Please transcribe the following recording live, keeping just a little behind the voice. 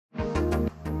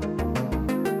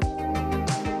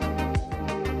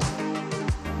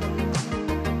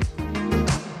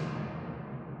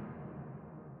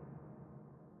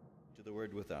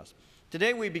Word with us.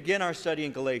 Today we begin our study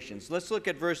in Galatians. Let's look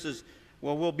at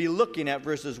we'll be looking at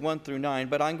verses 1 through 9,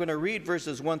 but I'm going to read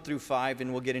verses 1 through 5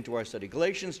 and we'll get into our study.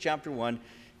 Galatians chapter 1,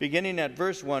 beginning at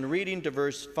verse 1, reading to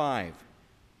verse 5.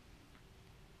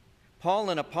 Paul,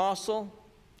 an apostle,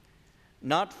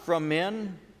 not from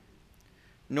men,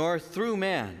 nor through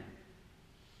man,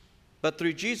 but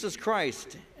through Jesus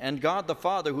Christ and God the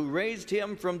Father, who raised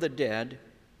him from the dead,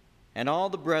 and all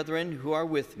the brethren who are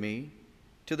with me,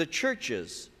 to the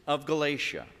churches of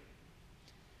Galatia.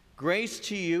 Grace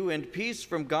to you and peace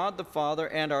from God the Father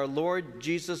and our Lord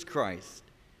Jesus Christ,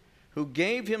 who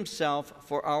gave himself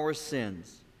for our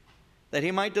sins, that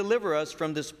he might deliver us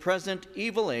from this present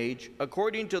evil age,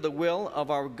 according to the will of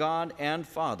our God and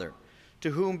Father,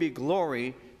 to whom be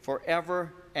glory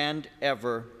forever and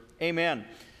ever. Amen.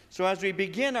 So as we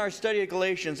begin our study of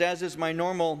Galatians, as is my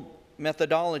normal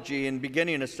methodology in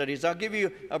beginning of studies, I'll give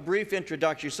you a brief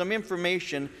introduction, some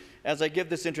information as I give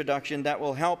this introduction that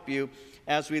will help you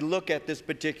as we look at this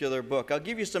particular book. I'll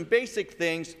give you some basic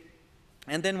things,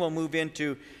 and then we'll move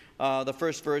into the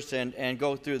first verse and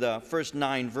go through the first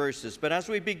 9 verses. But as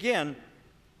we begin,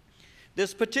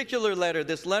 this particular letter,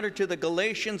 this letter to the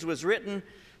Galatians, was written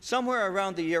somewhere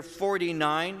around the year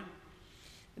 49.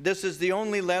 This is the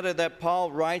only letter that Paul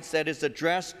writes that is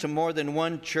addressed to more than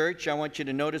one church. I want you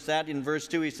to notice that. In verse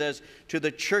 2, he says, to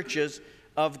the churches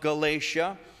of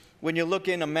Galatia. When you look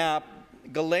in a map,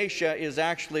 Galatia is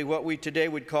actually what we today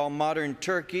would call modern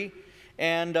Turkey.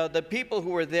 And the people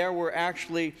who were there were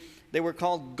they were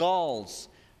called Gauls.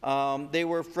 They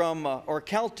were from, or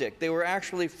Celtic. They were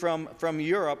actually from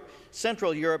Europe,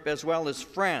 Central Europe, as well as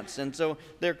France. And so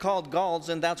they're called Gauls,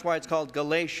 and that's why it's called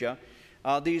Galatia.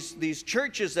 These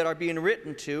churches that are being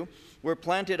written to were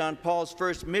planted on Paul's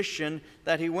first mission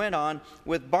that he went on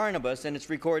with Barnabas, and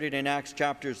it's recorded in Acts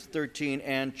chapters 13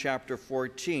 and chapter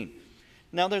 14.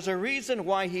 Now, there's a reason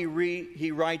why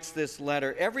he writes this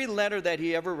letter. Every letter that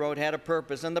he ever wrote had a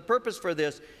purpose, and the purpose for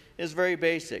this is very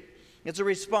basic. It's a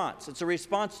response. It's a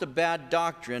response to bad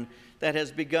doctrine that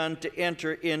has begun to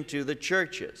enter into the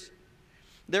churches.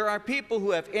 There are people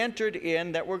who have entered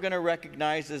in that we're going to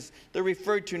recognize as, they're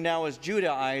referred to now as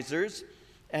Judaizers,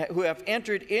 who have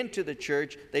entered into the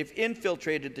church. They've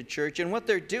infiltrated the church, and what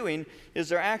they're doing is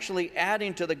they're actually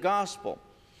adding to the gospel.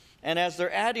 And as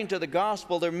they're adding to the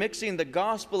gospel, they're mixing the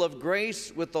gospel of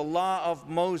grace with the law of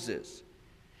Moses.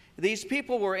 These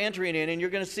people were entering in, and you're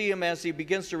going to see him as he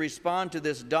begins to respond to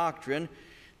this doctrine.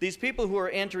 These people who are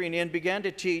entering in began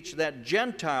to teach that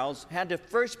Gentiles had to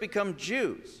first become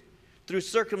Jews through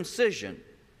circumcision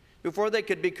before they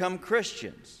could become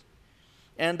Christians,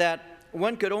 and that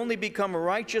one could only become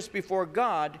righteous before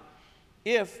God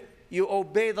if you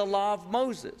obey the law of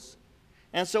Moses.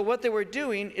 And so what they were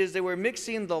doing is they were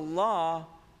mixing the law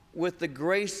with the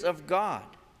grace of God.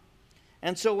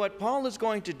 And so what Paul is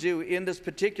going to do in this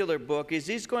particular book is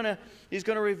he's going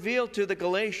to reveal to the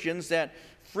Galatians that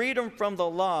freedom from the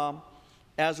law,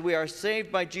 as we are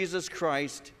saved by Jesus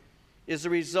Christ, is a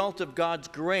result of God's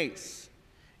grace.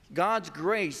 God's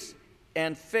grace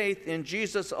and faith in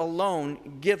Jesus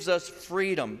alone gives us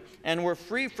freedom. And we're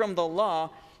free from the law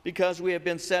because we have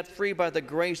been set free by the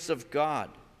grace of God.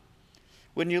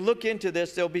 When you look into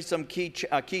this, there'll be some key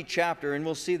chapter, and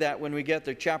we'll see that when we get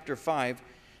to chapter 5,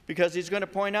 because he's going to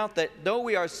point out that though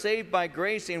we are saved by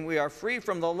grace and we are free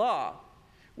from the law,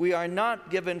 we are not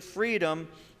given freedom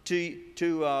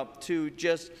to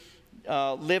just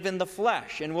live in the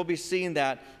flesh, and we'll be seeing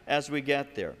that as we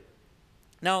get there.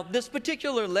 Now, this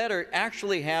particular letter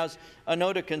actually has a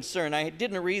note of concern. I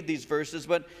didn't read these verses,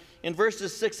 but in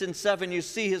verses 6 and 7, you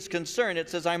see his concern. It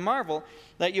says, I marvel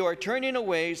that you are turning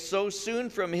away so soon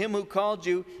from him who called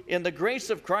you in the grace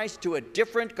of Christ to a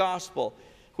different gospel,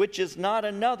 which is not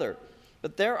another.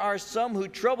 But there are some who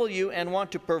trouble you and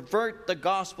want to pervert the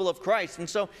gospel of Christ. And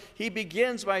so he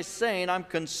begins by saying, I'm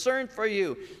concerned for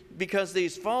you because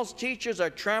these false teachers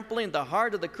are trampling the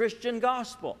heart of the Christian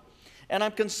gospel. And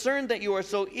I'm concerned that you are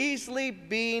so easily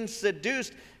being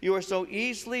seduced. You are so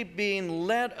easily being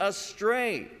led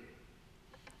astray.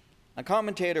 A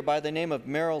commentator by the name of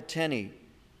Merrill Tenney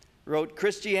wrote,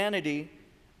 Christianity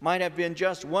might have been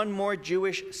just one more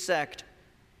Jewish sect,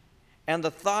 and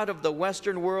the thought of the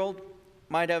Western world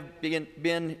might have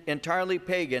been entirely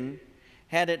pagan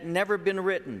had it never been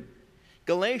written.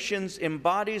 Galatians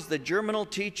embodies the germinal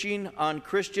teaching on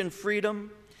Christian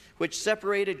freedom, which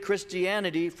separated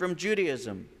Christianity from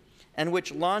Judaism, and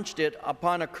which launched it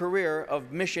upon a career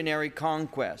of missionary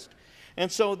conquest. And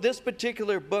so this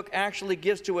particular book actually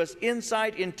gives to us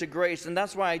insight into grace, and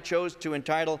that's why I chose to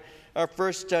entitle our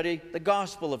first study, The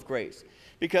Gospel of Grace,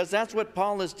 because that's what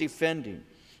Paul is defending.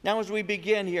 Now as we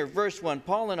begin here, verse 1,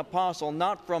 Paul, an apostle,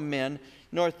 not from men,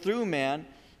 nor through man,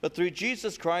 but through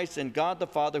Jesus Christ and God the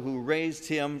Father who raised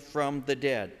him from the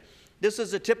dead. This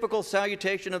is a typical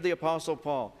salutation of the Apostle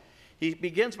Paul. He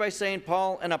begins by saying,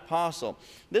 Paul, an apostle.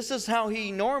 This is how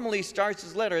he normally starts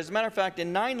his letter. As a matter of fact,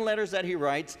 in 9 letters that he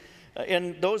writes,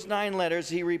 in those 9 letters,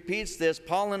 he repeats this,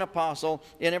 Paul, an apostle,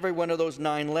 in every one of those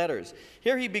 9 letters.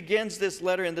 Here he begins this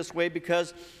letter in this way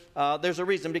because there's a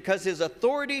reason, because his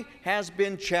authority has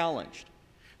been challenged.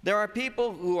 There are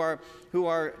people who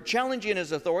are challenging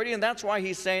his authority, and that's why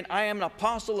he's saying, I am an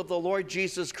apostle of the Lord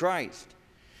Jesus Christ.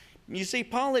 You see,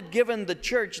 Paul had given the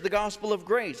church the gospel of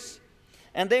grace,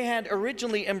 and they had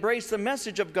originally embraced the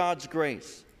message of God's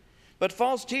grace. But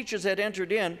false teachers had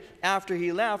entered in after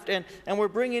he left, and were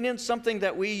bringing in something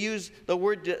that we use, the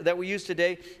word that we use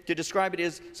today to describe it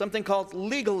is something called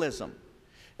legalism.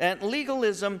 And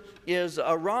legalism is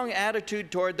a wrong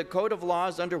attitude toward the code of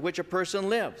laws under which a person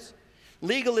lives.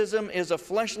 Legalism is a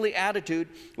fleshly attitude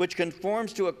which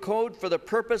conforms to a code for the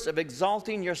purpose of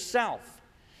exalting yourself.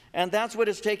 And that's what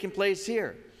is taking place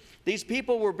here. These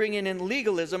people were bringing in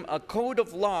legalism, a code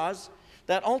of laws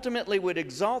that ultimately would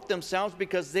exalt themselves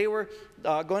because they were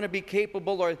going to be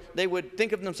capable, or they would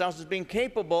think of themselves as being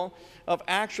capable of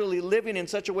actually living in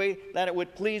such a way that it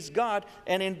would please God.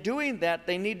 And in doing that,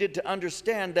 they needed to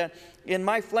understand that in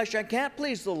my flesh I can't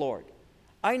please the Lord.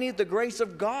 I need the grace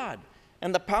of God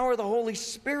and the power of the Holy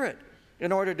Spirit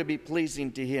in order to be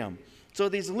pleasing to Him. So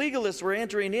these legalists were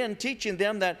entering in, teaching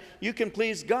them that you can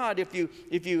please God if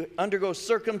you undergo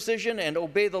circumcision and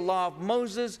obey the law of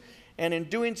Moses. And in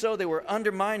doing so, they were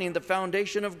undermining the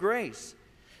foundation of grace.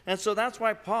 And so that's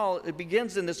why Paul, it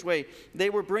begins in this way. They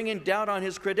were bringing doubt on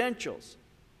his credentials.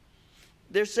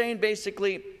 They're saying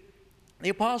basically, the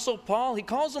Apostle Paul, he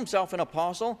calls himself an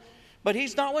apostle, but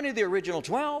he's not one of the original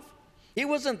 12. He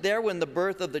wasn't there when the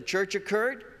birth of the church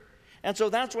occurred. And so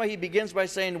that's why he begins by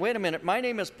saying, wait a minute, my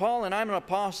name is Paul and I'm an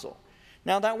apostle.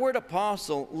 Now that word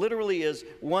apostle literally is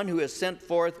one who is sent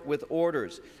forth with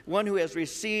orders, one who has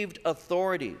received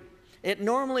authority. It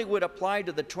normally would apply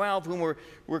to the 12 whom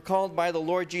were called by the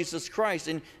Lord Jesus Christ.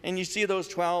 And you see those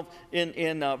 12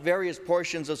 in various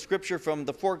portions of Scripture from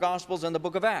the 4 Gospels and the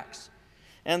book of Acts.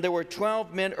 And there were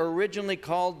 12 men originally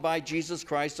called by Jesus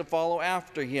Christ to follow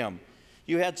after him.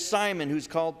 You had Simon, who's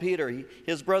called Peter,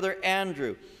 his brother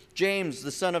Andrew, James,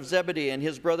 the son of Zebedee, and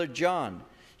his brother John.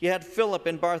 You had Philip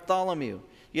and Bartholomew.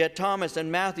 You had Thomas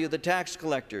and Matthew, the tax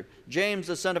collector, James,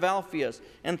 the son of Alphaeus,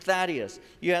 and Thaddeus.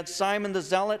 You had Simon the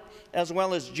Zealot, as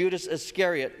well as Judas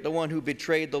Iscariot, the one who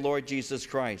betrayed the Lord Jesus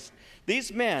Christ.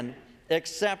 These men,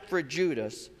 except for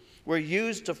Judas, were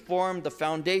used to form the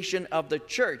foundation of the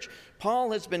church.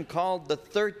 Paul has been called the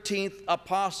 13th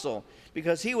apostle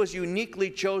because he was uniquely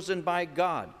chosen by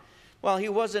God. Well, he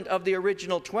wasn't of the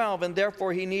original 12, and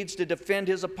therefore he needs to defend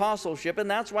his apostleship,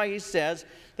 and that's why he says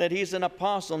that he's an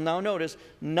apostle. Now notice,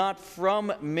 not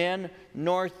from men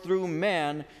nor through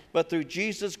man, but through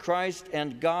Jesus Christ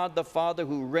and God the Father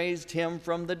who raised him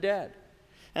from the dead.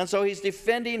 And so he's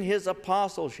defending his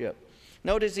apostleship.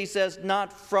 Notice he says,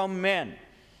 not from men.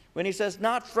 When he says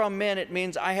not from men, it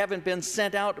means I haven't been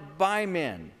sent out by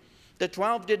men. The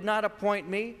 12 did not appoint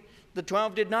me. The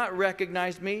 12 did not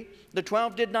recognize me. The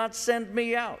 12 did not send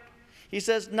me out. He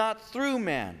says, not through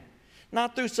man,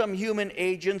 not through some human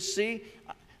agency.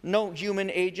 No human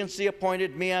agency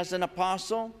appointed me as an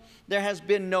apostle. There has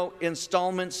been no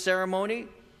installment ceremony.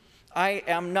 I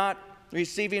am not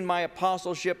receiving my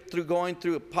apostleship through going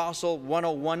through Apostle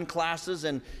 101 classes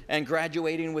and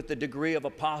graduating with the degree of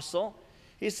apostle.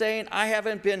 He's saying, I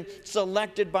haven't been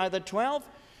selected by the 12.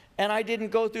 And I didn't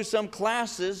go through some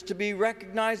classes to be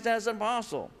recognized as an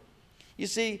apostle. You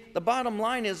see, the bottom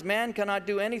line is man cannot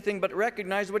do anything but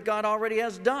recognize what God already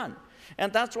has done.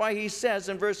 And that's why he says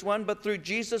in verse 1, but through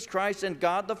Jesus Christ and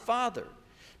God the Father.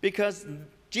 Because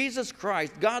Jesus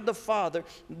Christ, God the Father,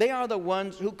 they are the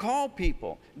ones who call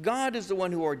people. God is the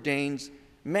one who ordains.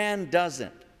 Man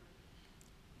doesn't.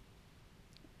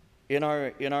 In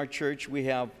our church, we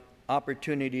have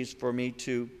opportunities for me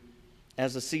to,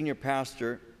 as a senior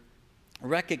pastor,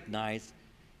 recognize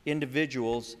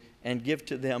individuals and give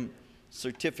to them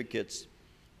certificates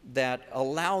that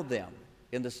allow them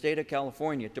in the state of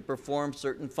California to perform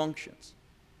certain functions.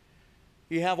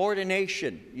 You have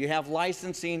ordination, you have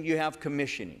licensing, you have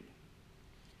commissioning.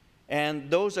 And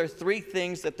those are 3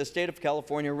 things that the state of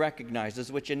California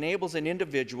recognizes, which enables an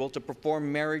individual to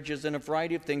perform marriages and a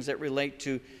variety of things that relate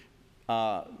to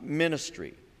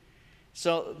ministry.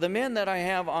 So the men that I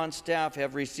have on staff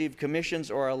have received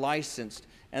commissions or are licensed,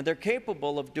 and they're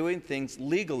capable of doing things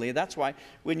legally. That's why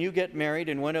when you get married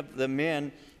and one of the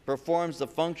men performs the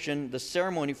function, the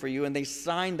ceremony for you, and they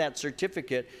sign that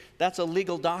certificate, that's a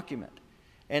legal document.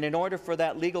 And in order for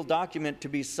that legal document to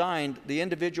be signed, the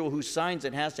individual who signs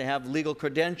it has to have legal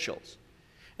credentials.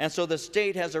 And so the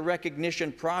state has a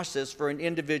recognition process for an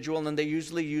individual, and they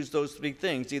usually use those three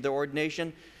things, either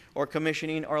ordination or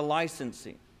commissioning or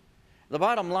licensing. The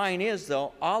bottom line is,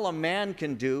 though, all a man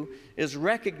can do is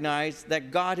recognize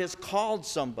that God has called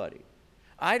somebody.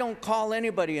 I don't call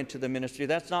anybody into the ministry.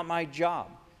 That's not my job.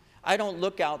 I don't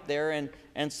look out there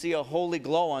and see a holy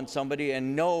glow on somebody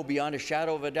and know beyond a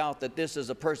shadow of a doubt that this is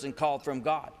a person called from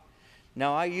God.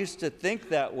 Now, I used to think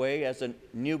that way as a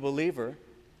new believer.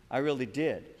 I really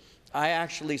did. I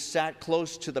actually sat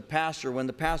close to the pastor when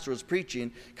the pastor was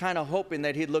preaching, kind of hoping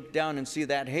that he'd look down and see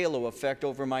that halo effect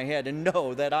over my head and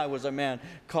know that I was a man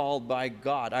called by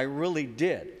God. I really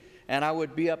did. And I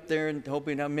would be up there and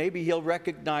hoping maybe he'll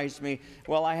recognize me.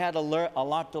 Well, I had a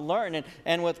lot to learn.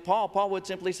 And with Paul would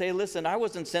simply say, listen, I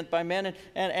wasn't sent by man,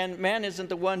 and man isn't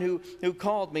the one who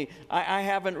called me. I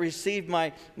haven't received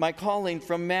my calling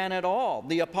from man at all.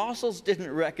 The apostles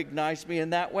didn't recognize me in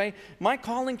that way. My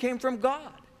calling came from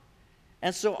God.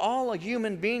 And so all a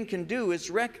human being can do is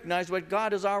recognize what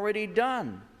God has already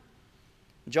done.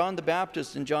 John the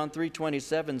Baptist in John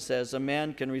 3:27 says, a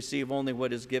man can receive only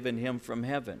what is given him from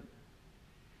heaven.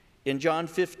 In John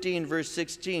 15, verse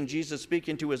 16, Jesus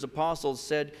speaking to his apostles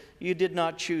said, you did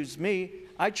not choose me,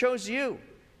 I chose you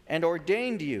and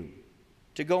ordained you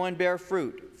to go and bear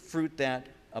fruit, fruit that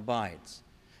abides.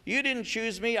 You didn't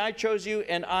choose me, I chose you,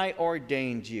 and I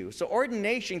ordained you. So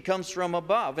ordination comes from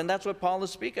above, and that's what Paul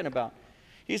is speaking about.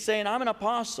 He's saying, I'm an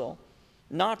apostle,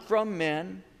 not from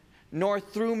men, nor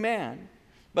through man,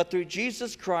 but through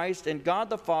Jesus Christ and God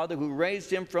the Father who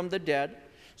raised him from the dead.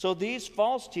 So these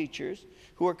false teachers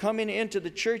who are coming into the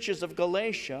churches of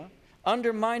Galatia,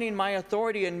 undermining my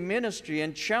authority and ministry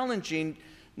and challenging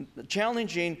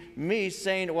me,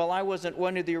 saying, well, I wasn't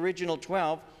one of the original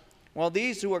 12. Well,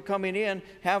 these who are coming in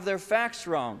have their facts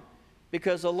wrong,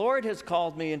 because the Lord has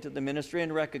called me into the ministry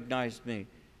and recognized me.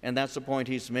 And that's the point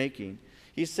he's making.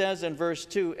 He says in verse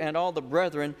 2, and all the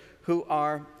brethren who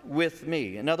are with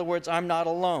me. In other words, I'm not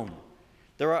alone.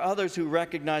 There are others who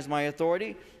recognize my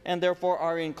authority and therefore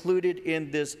are included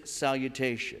in this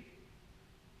salutation.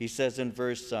 He says in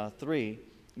verse 3,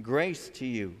 grace to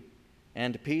you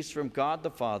and peace from God the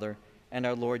Father and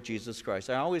our Lord Jesus Christ.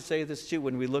 I always say this too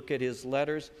when we look at his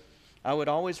letters. I would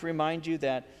always remind you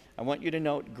that I want you to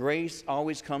note grace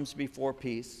always comes before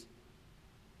peace.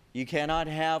 You cannot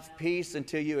have peace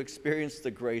until you experience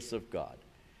the grace of God.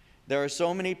 There are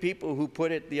so many people who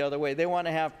put it the other way. They want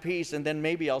to have peace, and then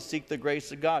maybe I'll seek the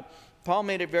grace of God. Paul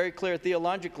made it very clear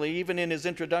theologically, even in his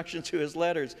introduction to his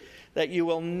letters, that you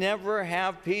will never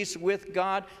have peace with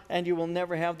God, and you will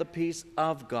never have the peace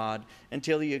of God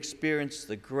until you experience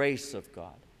the grace of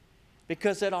God.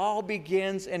 Because it all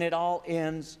begins and it all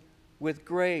ends with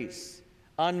grace,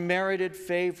 unmerited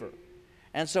favor.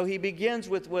 And so he begins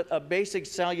with a basic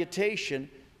salutation,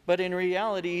 but in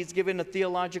reality, he's given a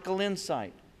theological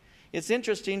insight. It's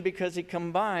interesting because he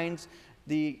combines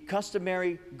the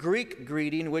customary Greek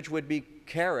greeting, which would be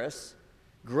charis,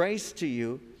 grace to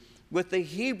you, with the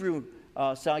Hebrew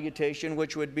salutation,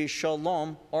 which would be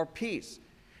shalom, or peace.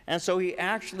 And so he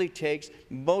actually takes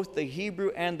both the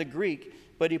Hebrew and the Greek,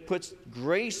 but he puts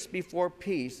grace before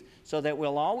peace so that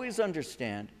we'll always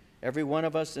understand, every one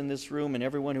of us in this room and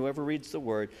everyone who ever reads the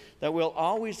Word, that we'll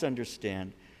always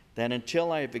understand that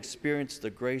until I have experienced the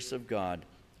grace of God,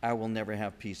 I will never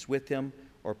have peace with him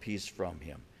or peace from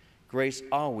him. Grace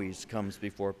always comes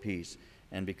before peace,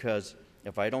 and because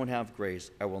if I don't have grace,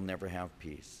 I will never have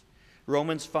peace.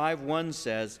 Romans 5:1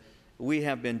 says, we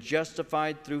have been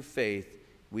justified through faith.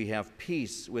 We have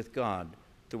peace with God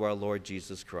through our Lord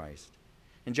Jesus Christ.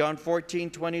 In John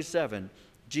 14:27,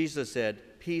 Jesus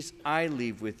said, peace I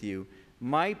leave with you,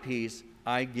 my peace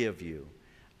I give you.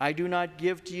 I do not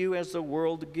give to you as the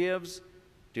world gives.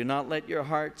 Do not let your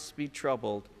hearts be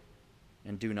troubled,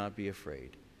 and do not be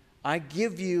afraid. I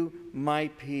give you my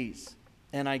peace,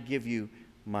 and I give you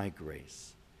my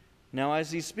grace. Now, as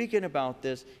he's speaking about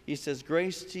this, he says,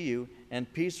 grace to you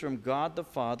and peace from God the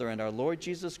Father and our Lord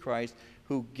Jesus Christ,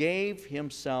 who gave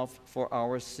himself for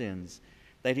our sins,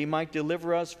 that he might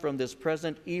deliver us from this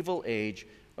present evil age,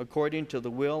 according to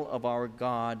the will of our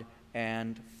God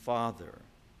and Father.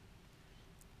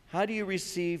 How do you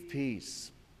receive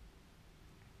peace?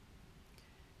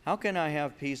 How can I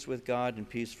have peace with God and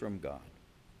peace from God?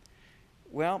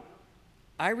 Well,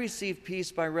 I receive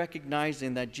peace by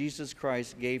recognizing that Jesus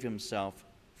Christ gave himself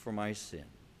for my sin.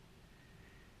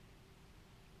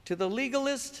 To the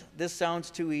legalist, this sounds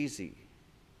too easy.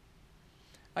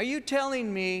 Are you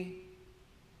telling me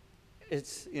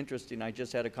It's interesting. I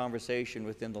just had a conversation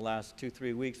within the last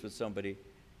 2-3 weeks with somebody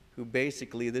who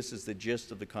basically, this is the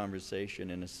gist of the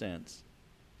conversation in a sense.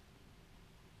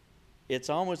 It's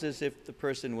almost as if the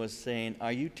person was saying,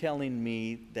 are you telling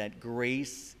me that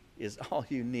grace is all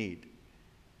you need?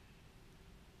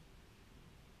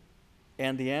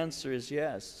 And the answer is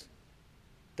yes.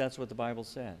 That's what the Bible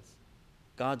says.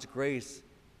 God's grace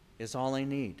is all I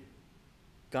need.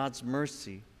 God's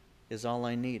mercy is all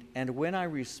I need. And when I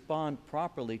respond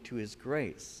properly to His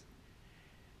grace,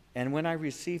 and when I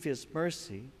receive His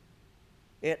mercy,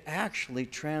 it actually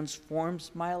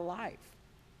transforms my life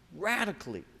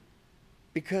radically.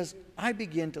 Because I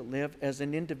begin to live as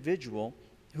an individual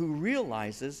who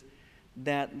realizes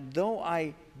that though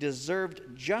I deserved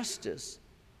justice,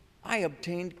 I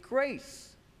obtained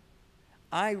grace.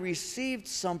 I received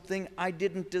something I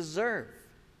didn't deserve.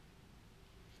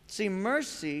 See,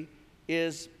 mercy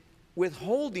is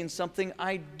withholding something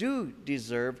I do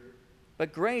deserve,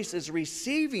 but grace is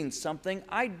receiving something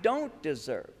I don't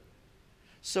deserve.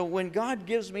 So when God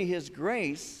gives me His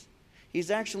grace, He's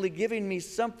actually giving me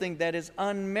something that is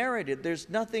unmerited. There's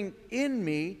nothing in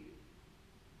me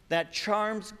that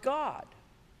charms God,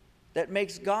 that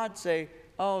makes God say,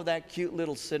 oh, that cute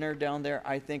little sinner down there,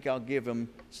 I think I'll give him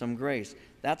some grace.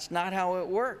 That's not how it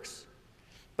works.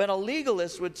 But a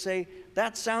legalist would say,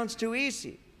 that sounds too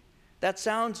easy. That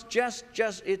sounds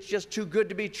it's just too good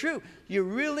to be true. You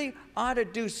really ought to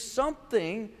do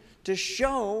something to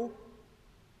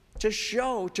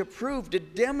prove, to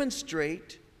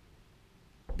demonstrate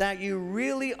that you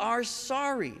really are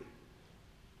sorry.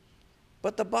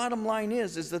 But the bottom line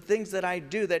is the things that I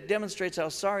do that demonstrates how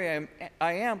sorry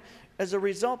I am as a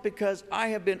result because I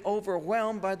have been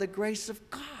overwhelmed by the grace of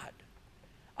God.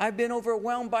 I've been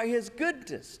overwhelmed by His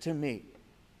goodness to me.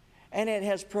 And it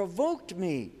has provoked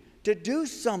me to do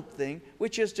something,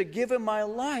 which is to give Him my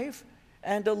life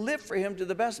and to live for Him to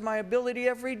the best of my ability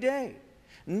every day.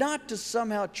 Not to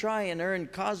somehow try and earn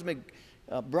cosmic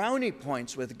brownie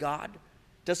points with God,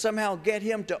 to somehow get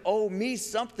Him to owe me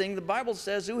something. The Bible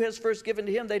says, who has first given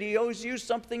to him that he owes you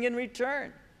something in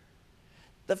return?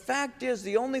 The fact is,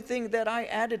 the only thing that I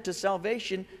added to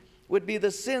salvation would be the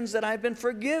sins that I've been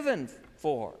forgiven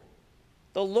for.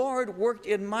 The Lord worked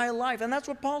in my life, and that's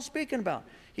what Paul's speaking about.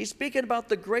 He's speaking about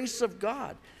the grace of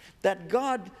God, that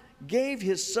God gave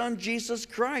His Son, Jesus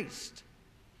Christ.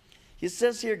 He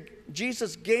says here,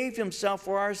 Jesus gave Himself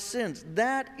for our sins.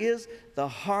 That is the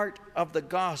heart of the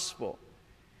gospel.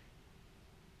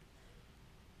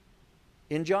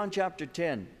 In John chapter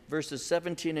 10, verses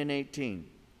 17 and 18,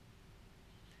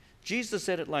 Jesus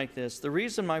said it like this: the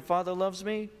reason my Father loves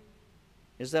me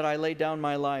is that I lay down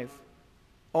my life,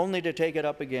 only to take it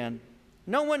up again.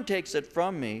 No one takes it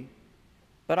from me,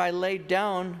 but I lay it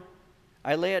down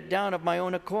of my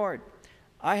own accord.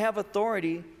 I have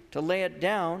authority to lay it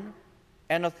down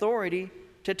and authority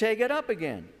to take it up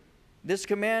again. This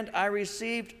command I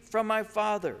received from my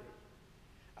Father.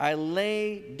 I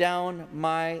lay down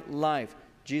my life.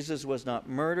 Jesus was not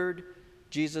murdered.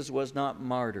 Jesus was not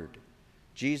martyred.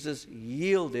 Jesus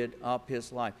yielded up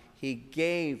His life. He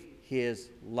gave His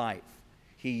life.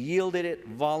 He yielded it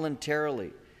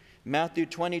voluntarily. Matthew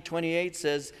 20:28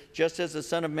 says, just as the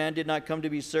Son of Man did not come to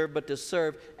be served, but to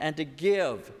serve and to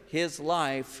give His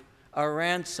life a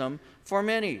ransom for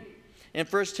many. In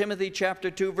 1 Timothy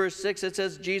chapter 2, verse 6, it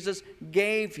says, Jesus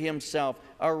gave Himself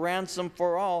a ransom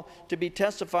for all to be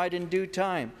testified in due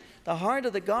time. The heart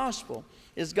of the gospel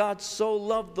is God so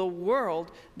loved the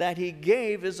world that He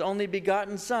gave His only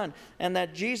begotten Son, and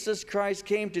that Jesus Christ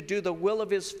came to do the will of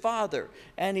His Father,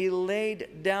 and He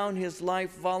laid down His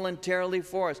life voluntarily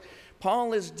for us.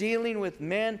 Paul is dealing with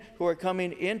men who are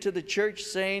coming into the church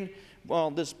saying,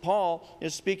 well, this Paul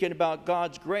is speaking about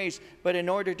God's grace, but in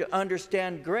order to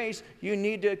understand grace, you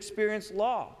need to experience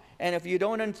law. And if you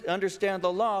don't understand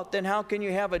the law, then how can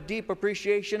you have a deep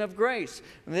appreciation of grace?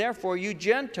 Therefore, you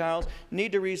Gentiles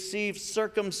need to receive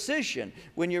circumcision.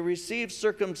 When you receive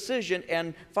circumcision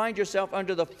and find yourself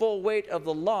under the full weight of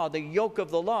the law, the yoke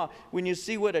of the law, when you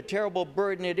see what a terrible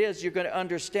burden it is, you're going to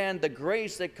understand the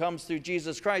grace that comes through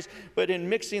Jesus Christ. But in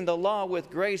mixing the law with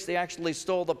grace, they actually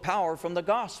stole the power from the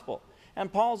gospel.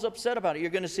 And Paul's upset about it. You're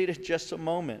going to see it in just a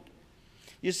moment.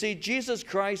 You see, Jesus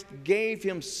Christ gave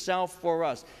Himself for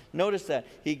us. Notice that.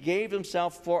 He gave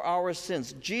Himself for our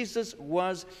sins. Jesus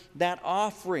was that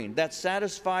offering that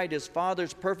satisfied His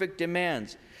Father's perfect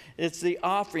demands. It's the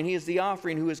offering. He is the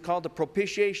offering who is called the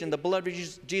propitiation. The blood of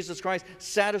Jesus Christ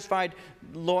satisfied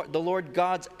the Lord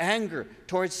God's anger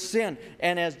towards sin.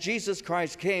 And as Jesus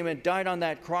Christ came and died on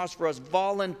that cross for us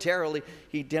voluntarily,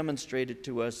 He demonstrated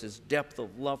to us His depth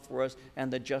of love for us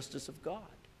and the justice of God.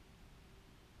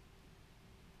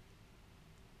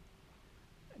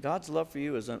 God's love for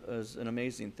you is an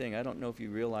amazing thing. I don't know if you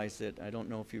realize it. I don't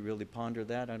know if you really ponder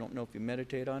that. I don't know if you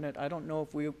meditate on it. I don't know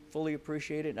if we fully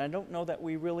appreciate it. I don't know that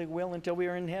we really will until we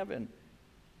are in heaven.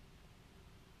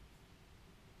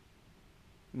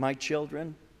 My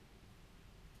children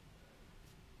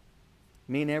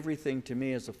mean everything to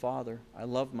me as a father. I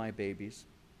love my babies.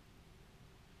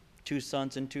 2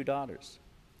 sons and 2 daughters.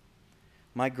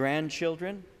 My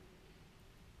grandchildren,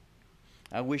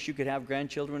 I wish you could have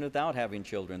grandchildren without having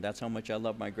children. That's how much I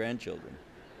love my grandchildren.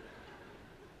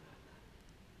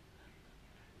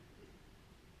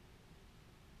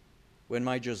 When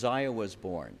my Josiah was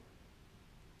born,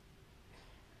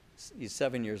 he's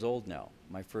 7 years old now,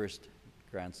 my first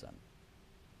grandson.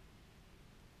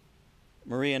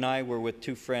 Marie and I were with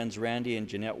 2 friends, Randy and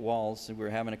Jeanette Walls, and we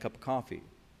were having a cup of coffee.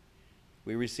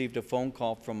 We received a phone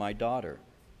call from my daughter.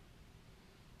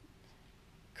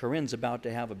 Corinne's about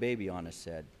to have a baby, Anna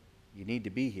said. You need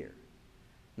to be here.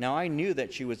 Now, I knew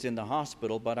that she was in the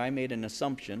hospital, but I made an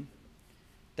assumption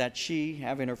that she,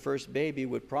 having her first baby,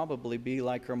 would probably be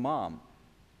like her mom.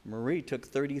 Marie took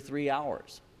 33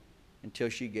 hours until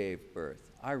she gave birth.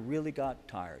 I really got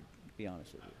tired, to be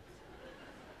honest with you.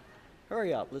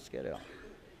 Hurry up, let's get out.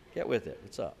 Get with it,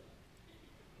 what's up?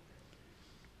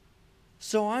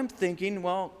 So I'm thinking,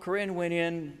 well, Corinne went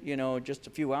in, just a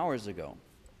few hours ago.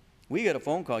 We get a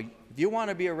phone call. If you want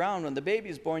to be around when the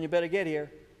baby's born, you better get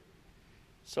here.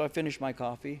 So I finished my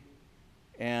coffee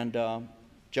and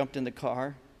jumped in the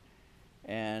car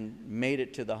and made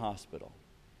it to the hospital.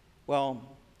 Well,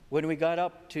 when we got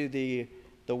up to the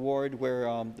ward where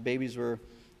the babies were,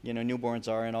 newborns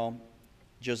are and all,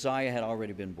 Josiah had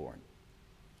already been born.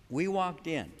 We walked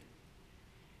in,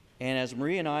 and as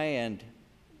Marie and I and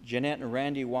Jeanette and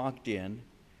Randy walked in,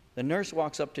 the nurse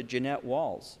walks up to Jeanette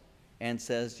Walls and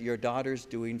says, your daughter's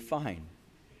doing fine.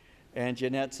 And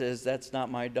Jeanette says, that's not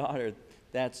my daughter,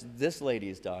 that's this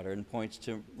lady's daughter, and points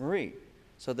to Marie.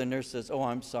 So the nurse says, oh,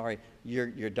 I'm sorry,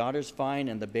 your daughter's fine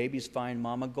and the baby's fine,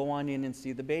 Mama, go on in and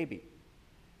see the baby.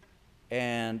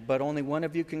 But only one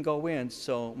of you can go in,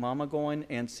 so Mama, go in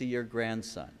and see your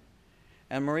grandson.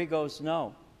 And Marie goes,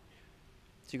 no.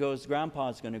 She goes,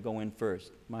 Grandpa's going to go in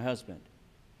first, my husband.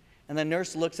 And the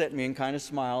nurse looks at me and kind of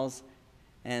smiles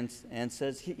and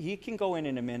says, he can go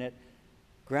in a minute.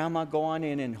 Grandma, go on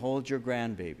in and hold your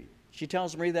grandbaby. She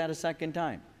tells Marie that a second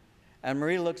time. And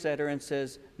Marie looks at her and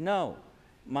says, no,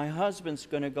 my husband's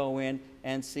going to go in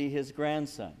and see his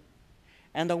grandson.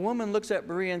 And the woman looks at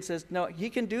Marie and says, no, he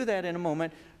can do that in a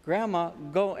moment. Grandma,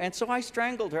 go. And so I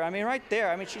strangled her. Right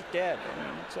there. She's dead.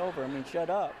 It's over. Shut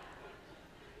up.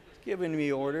 She's giving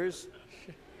me orders.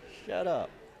 Shut up.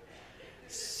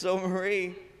 So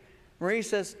Marie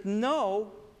says,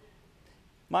 no,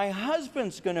 my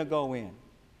husband's going to go in.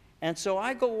 And so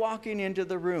I go walking into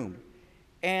the room,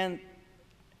 and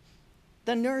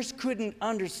the nurse couldn't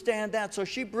understand that, so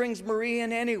she brings Marie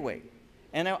in anyway.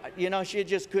 And, she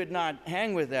just could not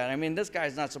hang with that. This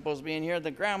guy's not supposed to be in here.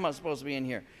 The grandma's supposed to be in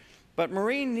here. But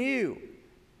Marie knew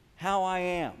how I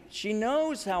am. She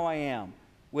knows how I am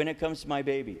when it comes to my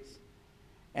babies.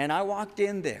 And I walked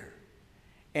in there,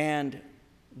 and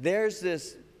there's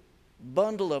this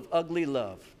bundle of ugly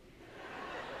love.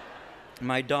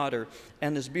 My daughter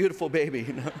and this beautiful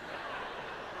baby,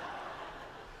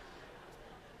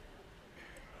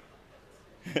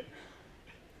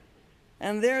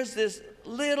 And there's this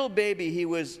little baby. He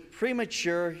was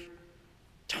premature,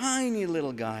 tiny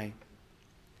little guy.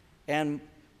 And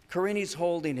Corinne's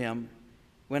holding him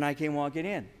when I came walking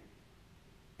in.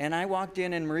 And I walked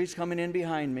in, and Marie's coming in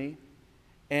behind me.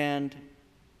 And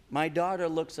my daughter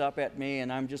looks up at me,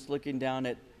 and I'm just looking down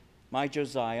at my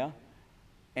Josiah.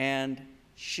 And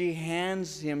she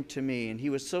hands him to me. And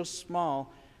he was so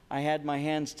small, I had my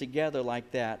hands together like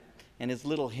that. And his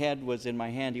little head was in my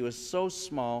hand. He was so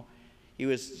small. He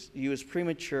was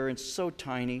premature and so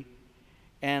tiny.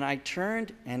 And I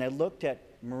turned and I looked at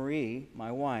Marie,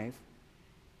 my wife,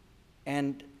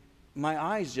 and my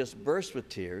eyes just burst with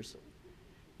tears.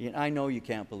 I know you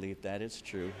can't believe that. It's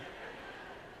true.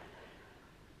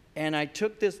 And I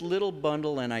took this little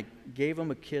bundle and I gave him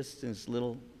a kiss in his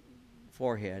little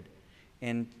forehead.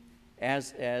 And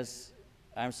as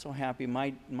I'm so happy,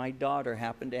 my daughter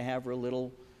happened to have her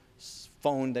little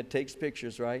phone that takes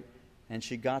pictures, right? And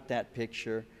she got that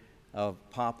picture of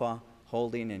Papa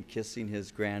holding and kissing his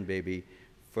grandbaby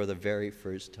for the very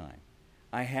first time.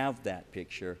 I have that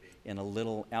picture in a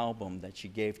little album that she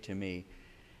gave to me.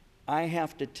 I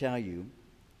have to tell you,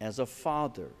 as a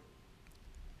father,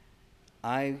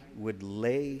 I would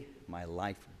lay my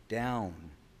life down,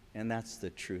 and that's the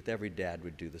truth. Every dad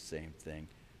would do the same thing,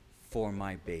 for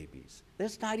my babies.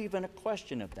 There's not even a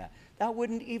question of that. That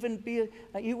wouldn't even be,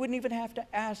 you wouldn't even have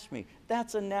to ask me.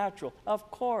 That's a natural. Of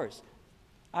course,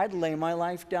 I'd lay my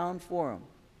life down for them.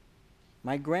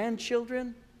 My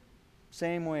grandchildren,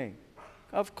 same way.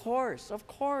 Of course.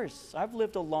 I've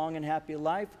lived a long and happy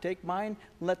life. Take mine,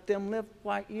 let them live.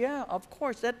 Why, yeah, of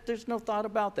course. There's no thought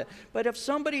about that. But if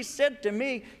somebody said to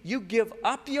me, you give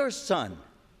up your son,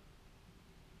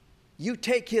 you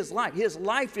take his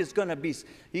life is going to be,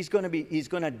 he's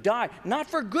going to die. Not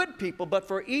for good people, but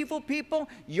for evil people.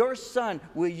 Your son,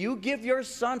 will you give your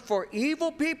son for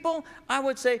evil people? I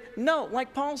would say no.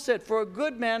 Like Paul said, for a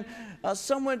good man,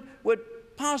 someone would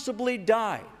possibly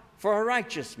die for a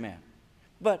righteous man.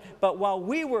 But while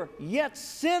we were yet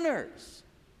sinners,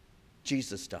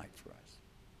 Jesus died for us.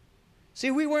 See,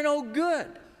 we were no good.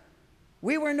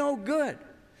 We were no good.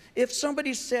 If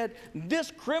somebody said,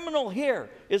 this criminal here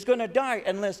is going to die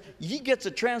unless he gets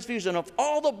a transfusion of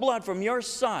all the blood from your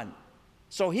son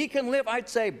so he can live, I'd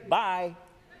say, bye.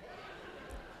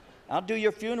 I'll do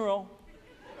your funeral.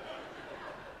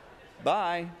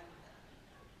 Bye.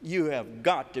 You have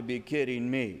got to be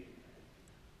kidding me.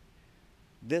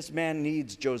 This man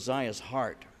needs Josiah's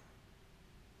heart.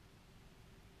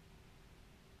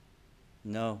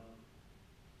 No.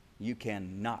 You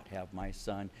cannot have my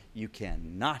son. You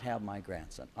cannot have my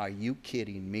grandson. Are you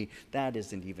kidding me? That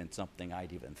isn't even something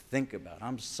I'd even think about.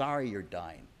 I'm sorry you're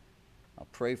dying. I'll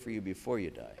pray for you before you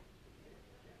die.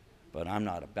 But I'm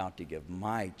not about to give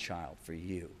my child for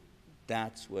you.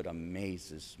 That's what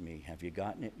amazes me. Have you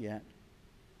gotten it yet?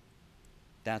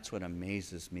 That's what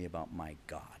amazes me about my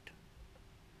God.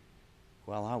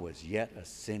 While I was yet a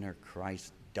sinner,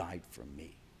 Christ died for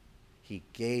me. He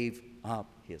gave up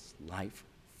his life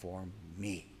for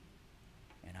me,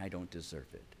 and I don't deserve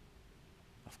it.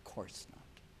 Of course not.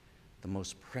 The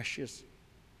most precious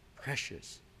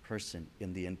person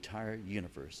in the entire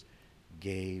universe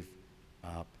gave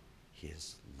up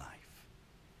his life.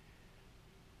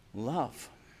 Love.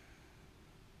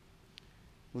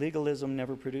 Legalism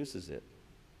never produces it.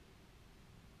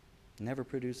 Never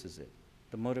produces it.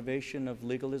 The motivation of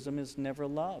legalism is never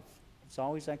love. It's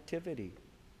always activity.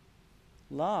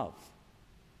 Love.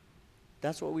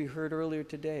 That's what we heard earlier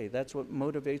today. That's what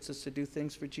motivates us to do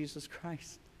things for Jesus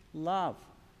Christ. Love.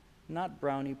 Not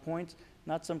brownie points,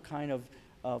 not some kind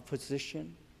of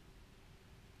position.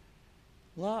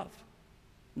 Love.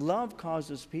 Love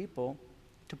causes people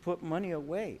to put money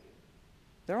away,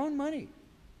 their own money,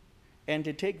 and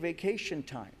to take vacation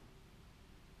time,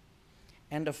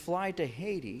 and to fly to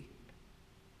Haiti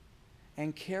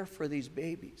and care for these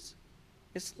babies.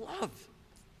 It's love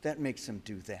that makes them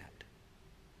do that.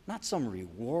 Not some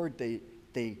reward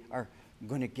they are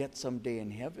going to get someday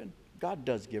in heaven. God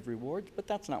does give rewards, but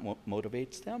that's not what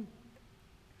motivates them.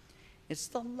 It's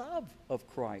the love of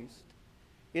Christ.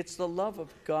 It's the love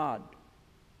of God.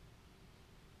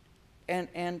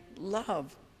 And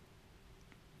love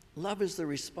is the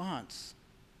response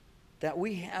that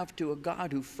we have to a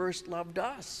God who first loved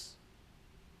us.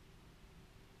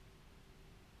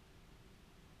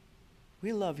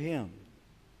 We love him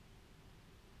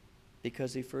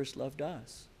because he first loved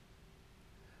us.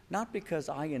 Not because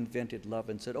I invented love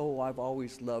and said, oh, I've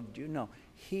always loved you. No,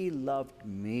 he loved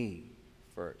me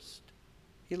first.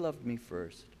 He loved me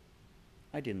first.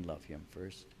 I didn't love him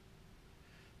first.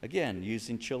 Again,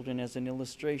 using children as an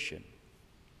illustration.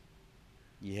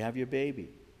 You have your baby.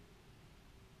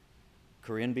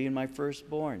 Corinne being my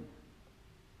firstborn.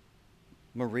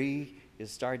 Marie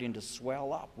is starting to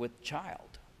swell up with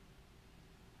child.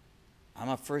 I'm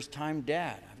a first-time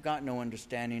dad. I've got no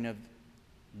understanding of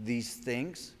these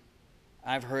things.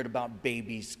 I've heard about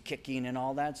babies kicking and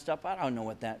all that stuff. I don't know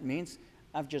what that means.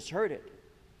 I've just heard it.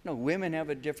 No, women have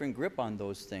a different grip on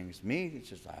those things. Me, it's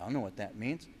just, I don't know what that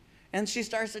means. And she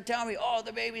starts to tell me, oh,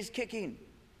 the baby's kicking.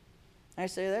 I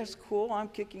say, that's cool, I'm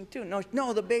kicking too.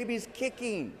 No, the baby's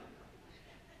kicking.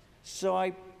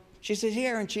 So she said,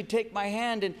 here, and she'd take my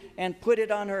hand and put it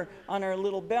on her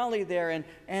little belly there,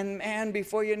 and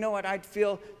before you know it, I'd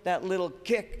feel that little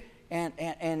kick, and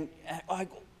I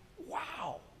go,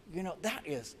 wow, that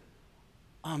is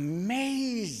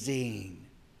amazing.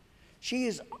 She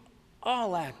is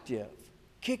all active,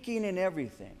 kicking and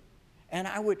everything. And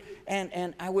I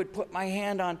would put my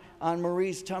hand on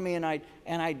Marie's tummy, and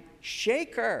I'd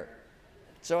shake her.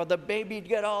 So the baby'd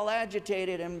get all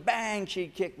agitated, and bang,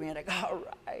 she'd kick me, and I'd go, all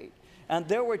right. And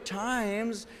there were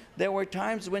times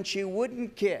when she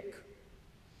wouldn't kick.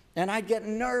 And I'd get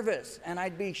nervous, and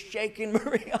I'd be shaking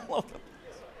Marie all over the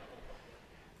place.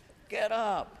 Get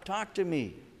up, talk to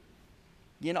me.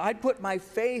 I'd put my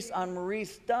face on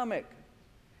Marie's stomach,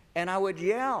 and I would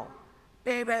yell,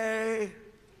 baby.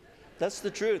 That's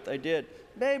the truth. I did.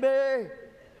 Baby,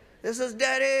 this is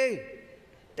Daddy.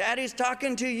 Daddy's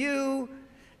talking to you.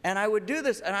 And I would do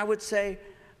this, and I would say,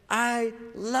 I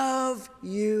love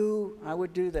you. I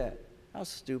would do that. How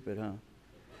stupid, huh?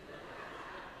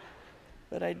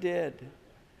 But I did.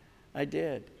 I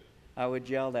did. I would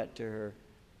yell that to her.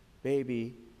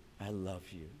 Baby, I love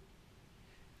you.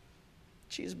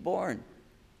 She's born.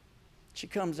 She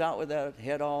comes out with that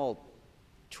head all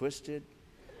twisted,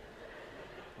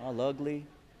 all ugly.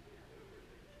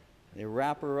 They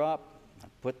wrap her up. I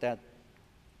put that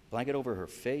blanket over her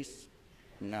face.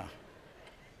 No.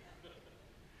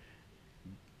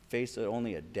 Face that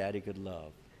only a daddy could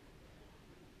love.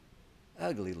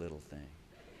 Ugly little thing.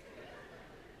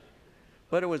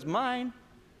 But it was mine.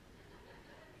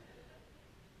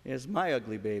 It was my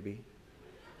ugly baby.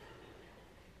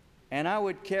 And I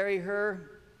would carry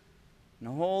her and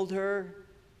hold her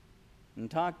and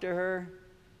talk to her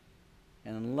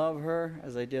and love her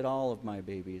as I did all of my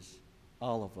babies.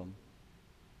 All of them.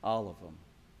 All of them.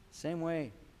 Same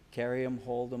way. Carry them,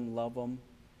 hold them, love them.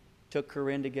 Took her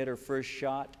in to get her first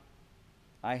shot.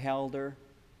 I held her.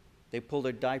 They pulled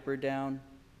her diaper down,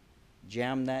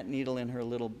 jammed that needle in her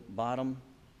little bottom.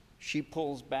 She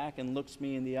pulls back and looks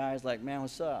me in the eyes like, man,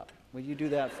 what's up? What'd you do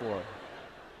that for?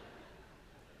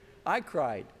 I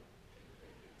cried.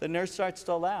 The nurse starts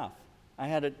to laugh. I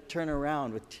had to turn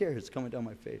around with tears coming down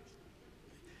my face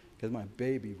because my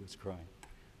baby was crying.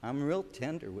 I'm real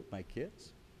tender with my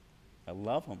kids. I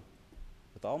love them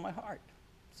with all my heart.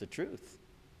 It's the truth.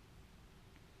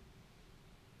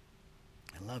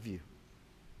 I love you.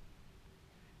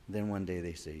 Then one day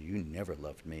they say, you never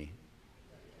loved me.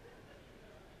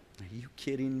 Are you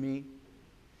kidding me?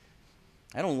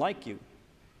 I don't like you,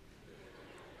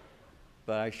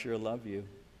 but I sure love you.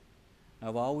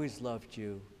 I've always loved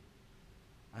you.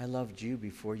 I loved you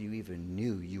before you even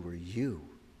knew you were you.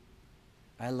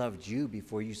 I loved you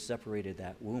before you separated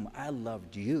that womb. I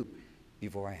loved you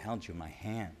before I held you in my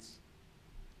hands.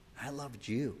 I loved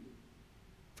you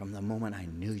from the moment I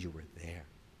knew you were there.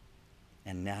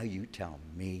 And now you tell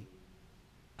me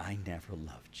I never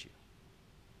loved you.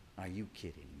 Are you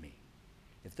kidding me?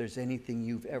 If there's anything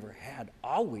you've ever had,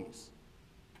 always,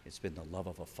 it's been the love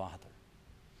of a father.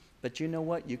 But you know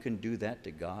what? You can do that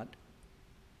to God.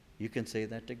 You can say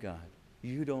that to God.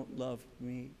 You don't love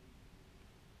me.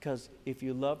 Because if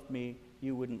you loved me,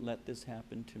 you wouldn't let this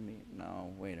happen to me.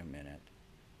 No, wait a minute.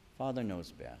 Father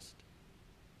knows best.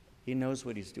 He knows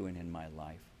what he's doing in my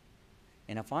life.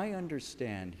 And if I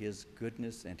understand his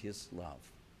goodness and his love,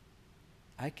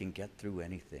 I can get through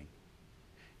anything.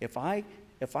 If I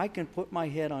can put my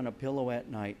head on a pillow at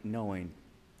night knowing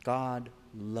God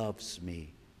loves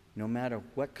me, no matter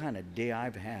what kind of day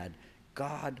I've had,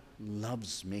 God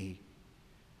loves me,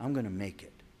 I'm going to make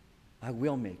it. I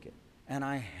will make it. And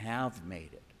I have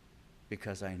made it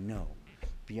because I know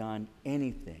beyond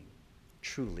anything,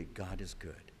 truly God is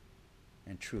good.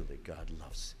 And truly God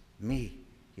loves me.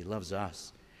 He loves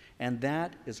us. And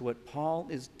that is what Paul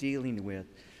is dealing with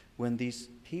when these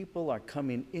people are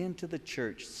coming into the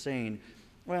church saying,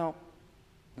 well,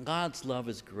 God's love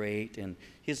is great and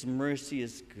his mercy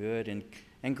is good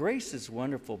and grace is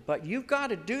wonderful, but you've got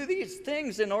to do these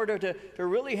things in order to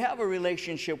really have a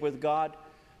relationship with God.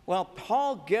 Well,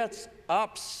 Paul gets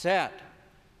upset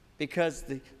because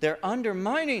they're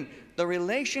undermining the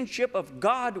relationship of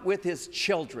God with his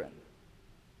children.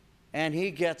 And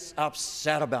he gets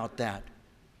upset about that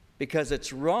because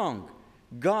it's wrong.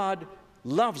 God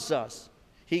loves us.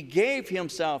 He gave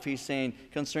himself, he's saying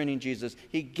concerning Jesus,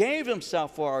 he gave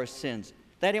himself for our sins,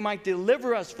 that he might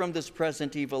deliver us from this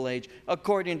present evil age,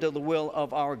 according to the will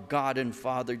of our God and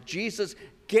Father. Jesus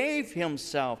gave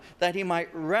himself that he might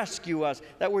rescue us.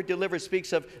 That word deliver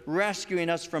speaks of rescuing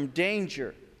us from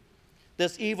danger.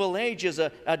 This evil age is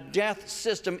a death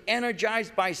system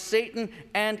energized by Satan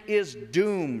and is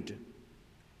doomed.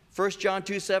 1 John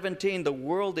 2:17, the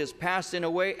world is passing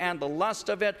away and the lust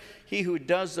of it. He who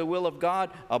does the will of God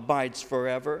abides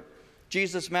forever.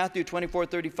 Jesus, Matthew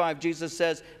 24:35, Jesus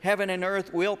says, heaven and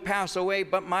earth will pass away,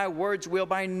 but my words will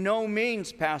by no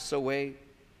means pass away.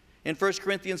 In 1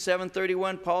 Corinthians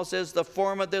 7:31, Paul says, the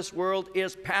form of this world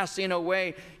is passing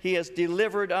away. He has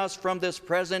delivered us from this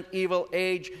present evil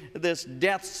age, this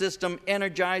death system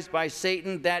energized by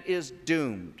Satan that is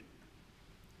doomed.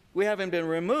 We haven't been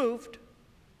removed,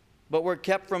 but we're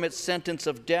kept from its sentence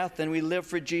of death, and we live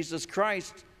for Jesus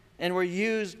Christ, and we're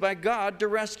used by God to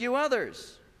rescue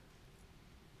others.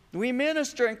 We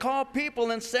minister and call people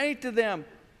and say to them,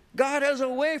 God has a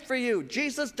way for you.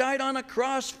 Jesus died on a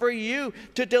cross for you,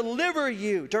 to deliver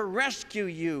you, to rescue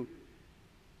you.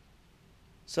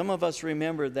 Some of us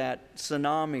remember that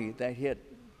tsunami that hit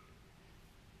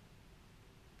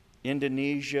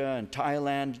Indonesia and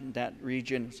Thailand, that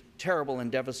region. It's terrible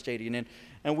and devastating.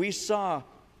 And we saw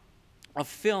a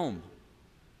film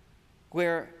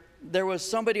where there was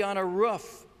somebody on a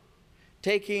roof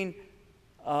taking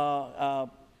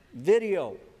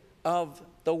video of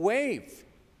the wave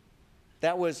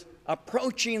that was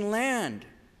approaching land,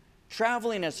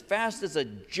 traveling as fast as a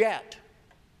jet.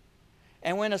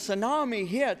 And when a tsunami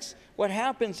hits, what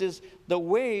happens is the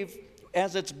wave,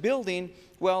 as it's building,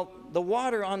 well, the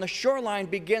water on the shoreline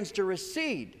begins to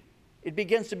recede. It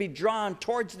begins to be drawn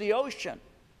towards the ocean.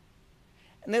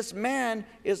 And this man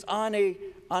is on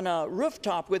a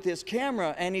rooftop with his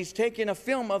camera, and he's taking a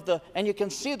film of and you can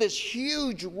see this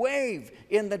huge wave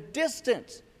in the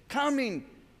distance coming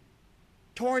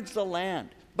towards the land.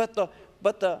 But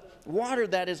the water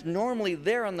that is normally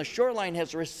there on the shoreline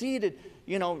has receded,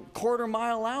 quarter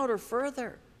mile out or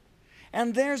further.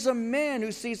 And there's a man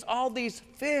who sees all these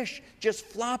fish just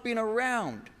flopping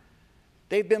around.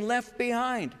 They've been left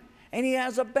behind. And he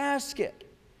has a basket.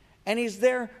 And he's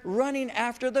there running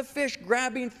after the fish,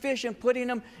 grabbing fish and putting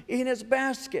them in his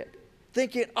basket,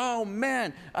 thinking, oh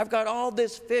man, I've got all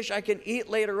this fish I can eat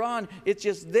later on. It's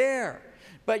just there.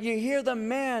 But you hear the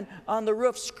man on the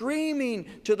roof screaming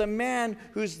to the man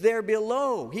who's there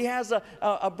below. He has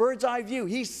a bird's eye view.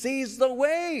 He sees the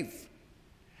wave.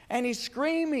 And he's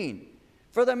screaming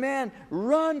for the man,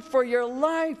 run for your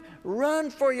life, run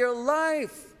for your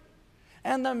life.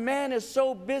 And the man is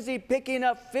so busy picking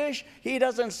up fish, he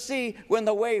doesn't see when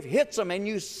the wave hits him. And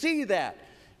you see that.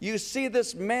 You see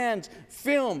this man's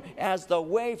film as the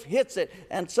wave hits it.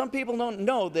 And some people don't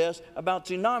know this about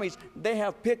tsunamis. They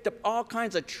have picked up all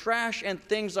kinds of trash and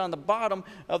things on the bottom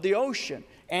of the ocean.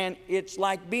 And it's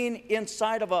like being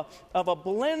inside of a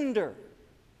blender.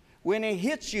 When it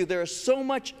hits you, there's so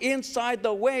much inside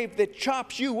the wave that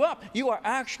chops you up. You are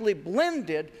actually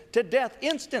blended to death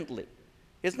instantly.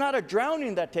 It's not a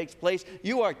drowning that takes place.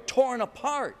 You are torn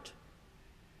apart.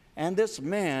 And this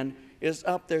man is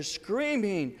up there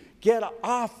screaming, get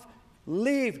off,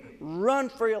 leave, run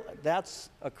for your life. That's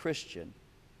a Christian.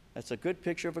 That's a good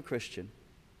picture of a Christian.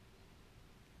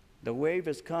 The wave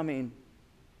is coming.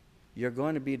 You're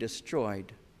going to be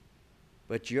destroyed.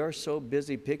 But you're so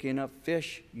busy picking up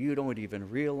fish, you don't even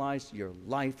realize your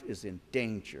life is in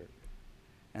danger.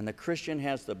 And the Christian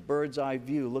has the bird's eye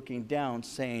view looking down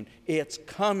saying, it's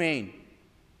coming.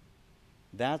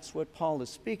 That's what Paul is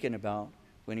speaking about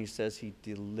when he says he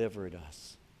delivered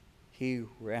us. He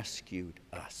rescued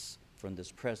us from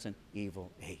this present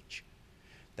evil age.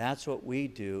 That's what we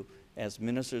do as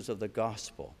ministers of the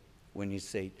gospel when you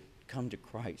say, come to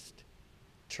Christ.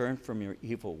 Turn from your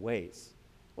evil ways.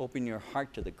 Open your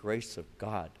heart to the grace of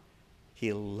God.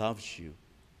 He loves you.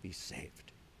 Be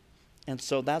saved. And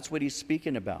so that's what he's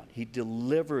speaking about. He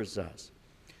delivers us.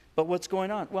 But what's going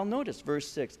on? Well, notice verse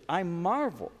 6. I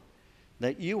marvel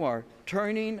that you are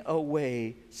turning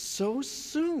away so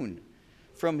soon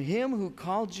from him who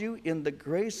called you in the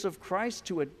grace of Christ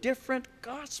to a different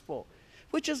gospel,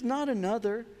 which is not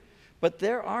another. But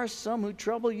there are some who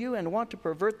trouble you and want to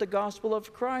pervert the gospel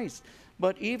of Christ.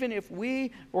 But even if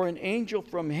we or an angel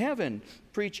from heaven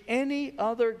preach any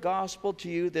other gospel to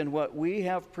you than what we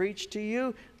have preached to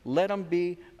you, let him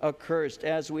be accursed.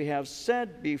 As we have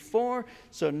said before,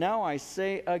 so now I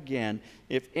say again,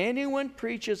 if anyone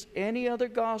preaches any other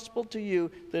gospel to you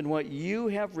than what you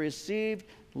have received,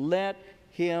 let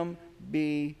him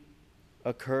be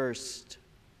accursed.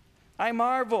 I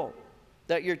marvel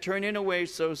that you're turning away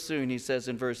so soon, he says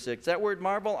in verse 6. That word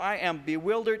marvel, I am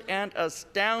bewildered and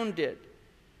astounded.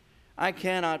 I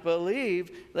cannot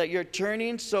believe that you're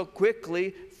turning so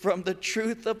quickly from the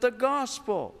truth of the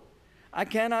gospel. I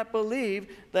cannot believe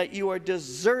that you are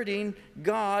deserting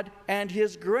God and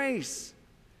his grace.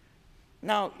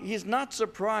 Now, he's not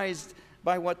surprised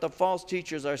by what the false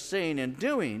teachers are saying and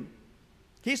doing.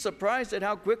 He's surprised at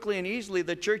how quickly and easily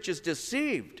the church is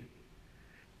deceived.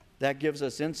 That gives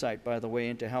us insight, by the way,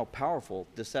 into how powerful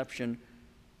deception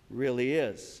really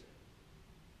is.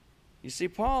 You see,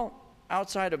 Paul,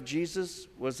 outside of Jesus,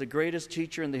 was the greatest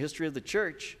teacher in the history of the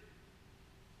church.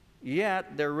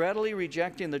 Yet, they're readily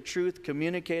rejecting the truth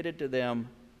communicated to them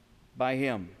by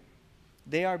him.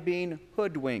 They are being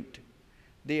hoodwinked.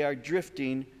 They are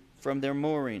drifting from their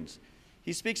moorings.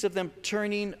 He speaks of them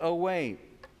turning away.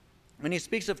 When he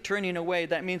speaks of turning away,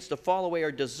 that means to fall away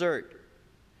or desert.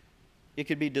 It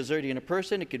could be deserting a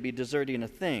person. It could be deserting a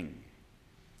thing.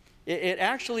 It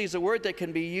actually is a word that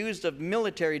can be used of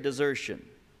military desertion.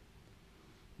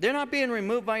 They're not being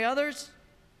removed by others.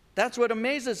 That's what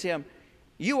amazes him.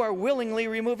 You are willingly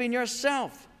removing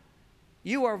yourself.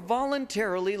 You are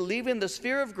voluntarily leaving the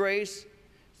sphere of grace,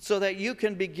 so that you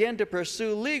can begin to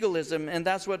pursue legalism, and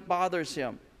that's what bothers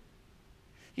him.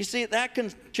 You see, that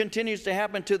continues to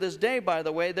happen to this day, by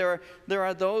the way. There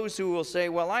are those who will say,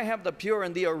 well, I have the pure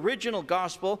and the original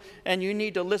gospel, and you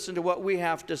need to listen to what we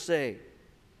have to say.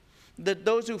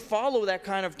 Those who follow that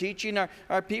kind of teaching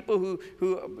are people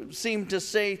who seem to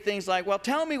say things like, well,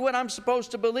 tell me what I'm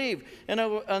supposed to believe. In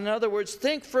other words,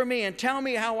 think for me and tell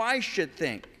me how I should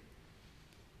think.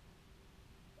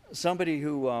 Somebody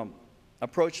who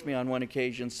approached me on one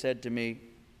occasion said to me,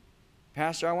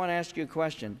 Pastor, I want to ask you a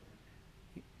question.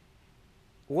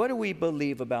 What do we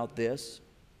believe about this?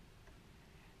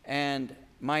 And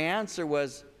my answer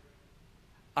was,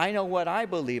 I know what I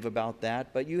believe about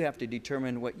that, but you have to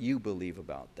determine what you believe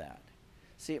about that.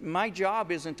 See, my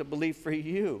job isn't to believe for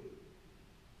you.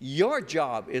 Your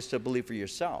job is to believe for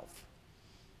yourself.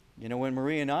 You know, when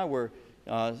Marie and I were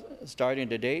starting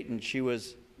to date and she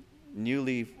was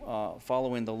newly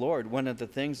following the Lord, one of the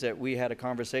things that we had a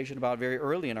conversation about very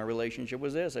early in our relationship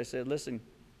was this. I said, listen,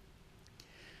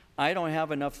 I don't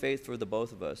have enough faith for the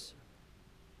both of us.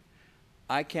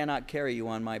 I cannot carry you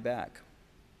on my back.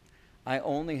 I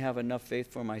only have enough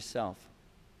faith for myself.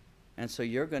 And so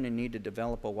you're going to need to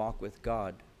develop a walk with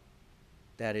God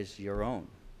that is your own.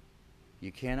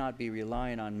 You cannot be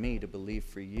relying on me to believe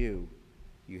for you.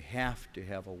 You have to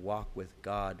have a walk with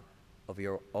God of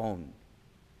your own.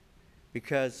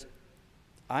 Because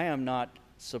I am not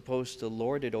supposed to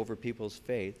lord it over people's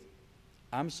faith.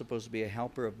 I'm supposed to be a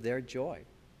helper of their joy.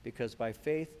 Because by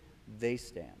faith, they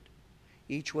stand.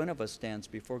 Each one of us stands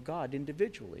before God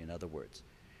individually, in other words.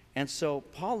 And so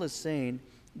Paul is saying,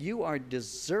 you are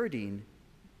deserting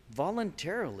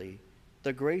voluntarily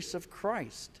the grace of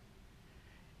Christ.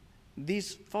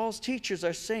 These false teachers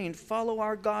are saying, follow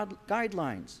our God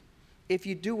guidelines. If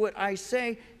you do what I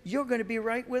say, you're going to be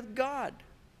right with God.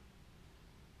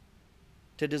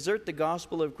 To desert the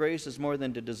gospel of grace is more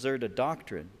than to desert a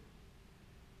doctrine.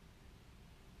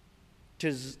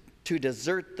 To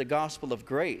desert the gospel of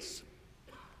grace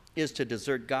is to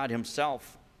desert God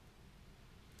himself.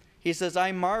 He says,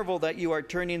 I marvel that you are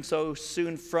turning so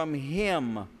soon from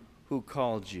him who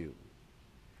called you.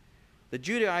 The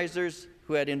Judaizers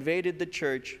who had invaded the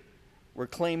church were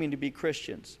claiming to be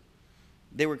Christians.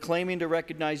 They were claiming to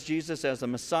recognize Jesus as the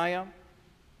Messiah.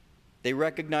 They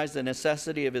recognized the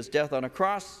necessity of his death on a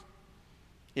cross.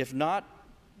 If not,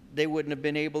 they wouldn't have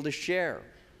been able to share.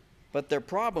 But their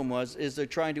problem is they're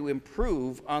trying to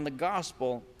improve on the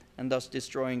gospel and thus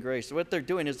destroying grace. So what they're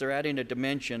doing is they're adding a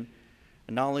dimension,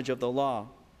 a knowledge of the law,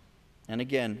 and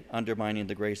again, undermining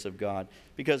the grace of God.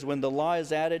 Because when the law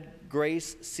is added,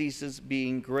 grace ceases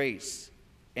being grace,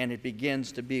 and it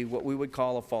begins to be what we would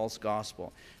call a false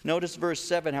gospel. Notice verse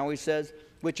 7, how he says,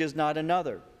 which is not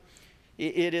another.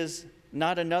 It is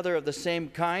not another of the same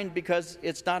kind because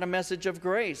it's not a message of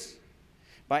grace.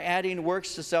 By adding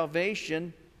works to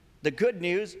salvation, the good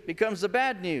news becomes the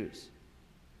bad news.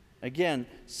 Again,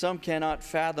 some cannot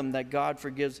fathom that God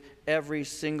forgives every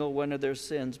single one of their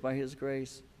sins by his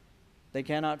grace. They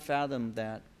cannot fathom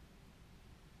that.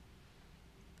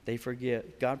 They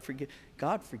forget. God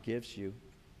forgives you.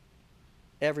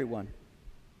 Every one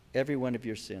of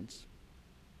your sins.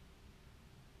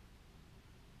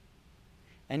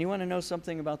 And you want to know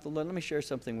something about the Lord? Let me share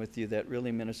something with you that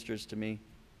really ministers to me.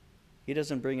 He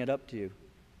doesn't bring it up to you.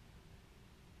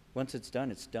 Once it's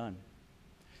done, it's done.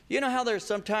 You know how there's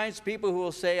sometimes people who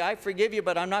will say, I forgive you,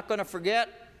 but I'm not going to forget?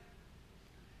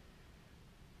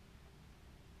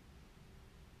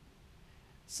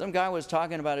 Some guy was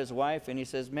talking about his wife, and he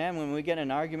says, man, when we get in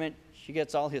an argument, she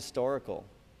gets all historical.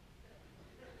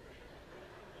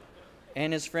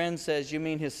 And his friend says, you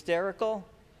mean hysterical?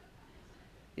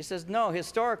 He says, no,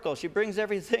 historical. She brings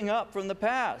everything up from the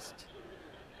past.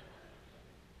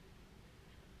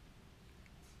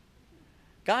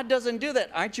 God doesn't do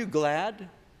that. Aren't you glad?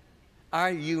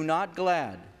 Are you not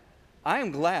glad? I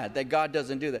am glad that God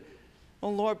doesn't do that. Oh,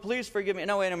 Lord, please forgive me.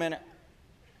 No, wait a minute.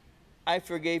 I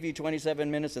forgave you 27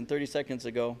 minutes and 30 seconds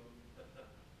ago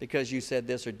because you said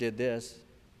this or did this,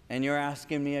 and you're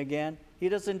asking me again? He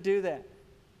doesn't do that.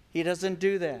 He doesn't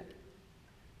do that.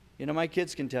 You know, my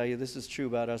kids can tell you this is true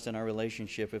about us in our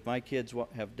relationship. If my kids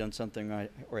have done something right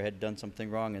or had done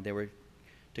something wrong and they were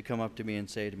to come up to me and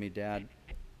say to me, Dad,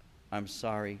 I'm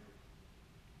sorry,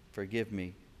 forgive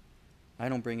me, I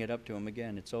don't bring it up to them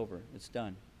again. It's over. It's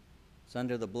done. It's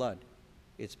under the blood.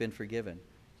 It's been forgiven.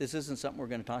 This isn't something we're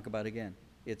going to talk about again.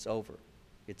 It's over.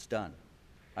 It's done.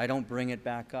 I don't bring it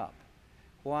back up.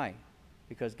 Why?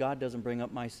 Because God doesn't bring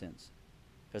up my sins.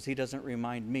 Because he doesn't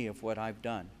remind me of what I've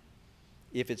done.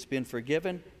 If it's been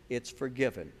forgiven, it's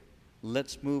forgiven.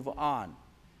 Let's move on.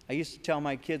 I used to tell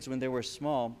my kids when they were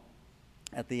small,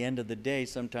 at the end of the day,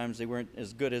 sometimes they weren't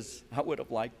as good as I would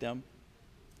have liked them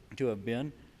to have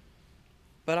been.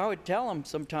 But I would tell them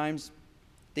sometimes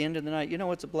at the end of the night, you know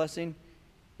what's a blessing?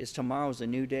 Is tomorrow's a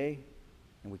new day,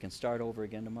 and we can start over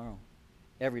again tomorrow.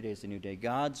 Every day is a new day.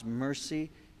 God's mercy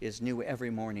is new every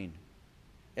morning.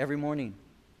 Every morning.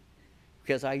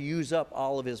 Because I use up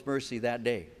all of His mercy that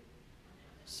day.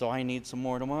 So I need some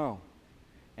more tomorrow.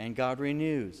 And God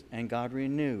renews, and God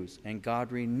renews, and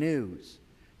God renews.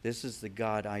 This is the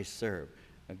God I serve.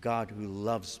 A God who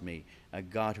loves me. A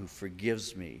God who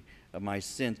forgives me of my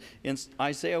sins. In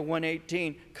Isaiah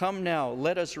 1:18, come now,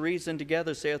 let us reason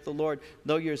together, saith the Lord.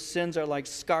 Though your sins are like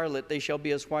scarlet, they shall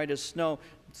be as white as snow.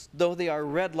 Though they are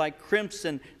red like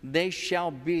crimson, they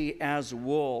shall be as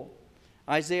wool.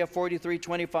 Isaiah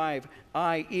 43:25,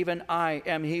 I, even I,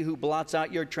 am He who blots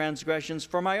out your transgressions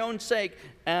for my own sake,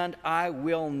 and I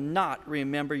will not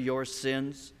remember your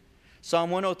sins. Psalm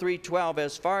 103:12,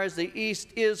 as far as the east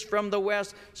is from the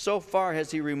west, so far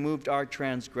has He removed our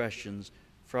transgressions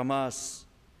from us.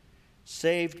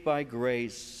 Saved by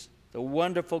grace, the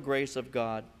wonderful grace of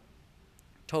God,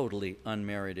 totally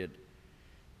unmerited.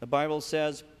 The Bible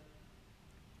says,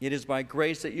 it is by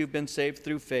grace that you've been saved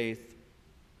through faith,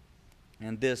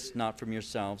 and this not from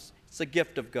yourselves. It's a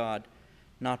gift of God,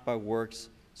 not by works,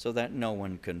 so that no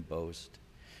one can boast.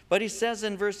 But he says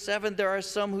in verse 7, there are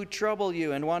some who trouble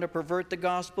you and want to pervert the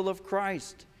gospel of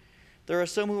Christ. There are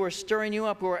some who are stirring you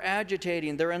up, who are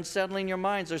agitating. They're unsettling your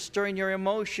minds. They're stirring your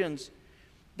emotions.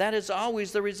 That is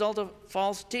always the result of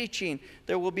false teaching.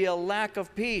 There will be a lack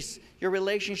of peace. Your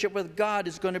relationship with God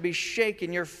is going to be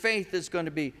shaken. Your faith is going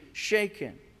to be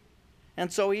shaken.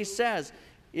 And so he says,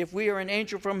 if we are an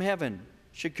angel from heaven,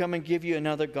 should come and give you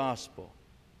another gospel.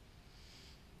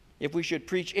 If we should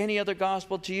preach any other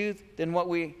gospel to you than what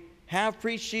we have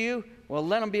preached to you, well,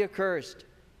 let them be accursed.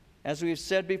 As we've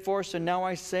said before, so now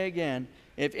I say again,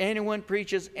 if anyone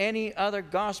preaches any other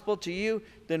gospel to you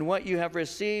than what you have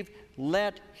received,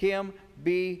 let him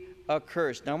be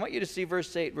accursed. Now I want you to see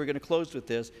verse 8. We're going to close with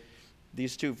this,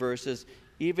 these two verses.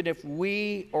 Even if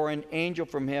we or an angel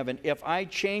from heaven, if I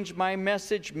change my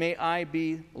message, may I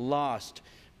be lost.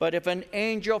 But if an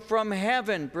angel from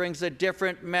heaven brings a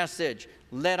different message,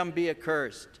 let him be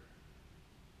accursed.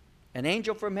 An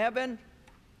angel from heaven?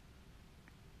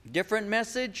 Different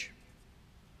message?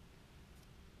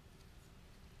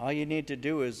 All you need to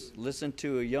do is listen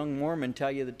to a young Mormon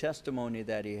tell you the testimony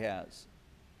that he has.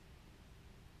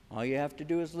 All you have to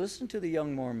do is listen to the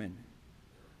young Mormon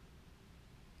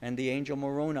and the angel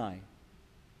Moroni,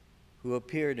 who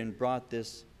appeared and brought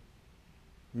this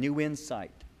new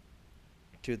insight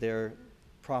to their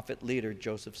prophet leader,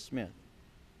 Joseph Smith,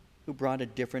 who brought a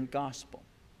different gospel.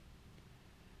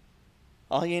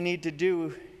 All you need to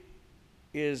do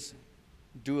is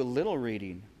do a little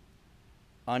reading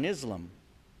on Islam,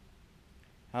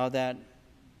 how that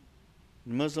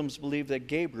Muslims believe that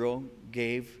Gabriel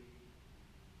gave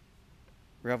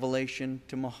revelation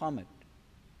to Muhammad.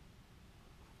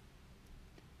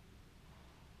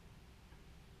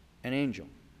 An angel.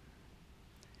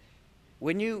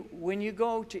 When you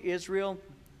go to Israel,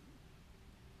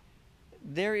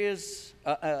 there is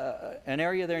an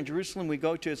area there in Jerusalem we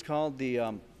go to. It's called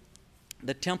the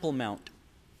Temple Mount.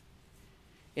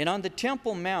 And on the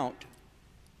Temple Mount,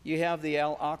 you have the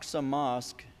Al-Aqsa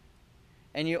Mosque,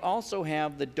 and you also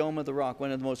have the Dome of the Rock,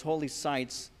 one of the most holy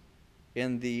sites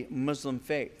in the Muslim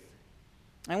faith.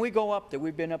 And we go up there.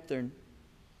 We've been up there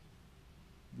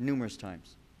numerous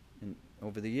times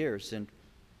over the years.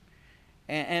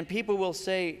 And people will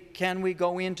say, can we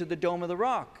go into the Dome of the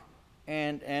Rock?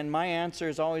 And my answer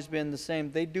has always been the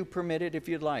same. They do permit it if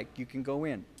you'd like. You can go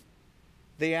in.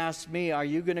 They ask me, are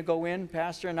you going to go in,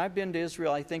 Pastor? And I've been to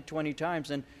Israel, I think, 20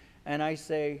 times. And I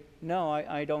say, no,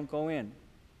 I don't go in.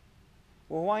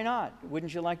 Well, why not?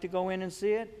 Wouldn't you like to go in and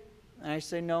see it? And I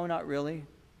say, no, not really.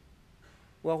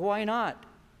 Well, why not?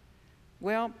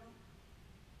 Well,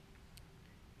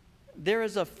 there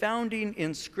is a founding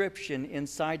inscription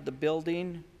inside the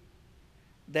building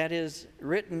that is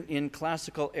written in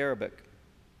classical Arabic.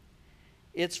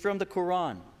 It's from the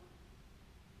Quran,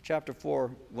 chapter 4,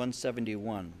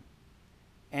 171.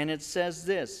 And it says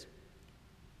this,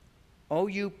 O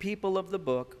you people of the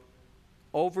book,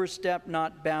 overstep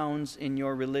not bounds in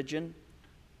your religion,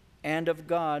 and of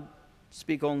God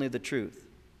speak only the truth.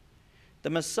 The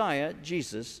Messiah,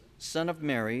 Jesus, son of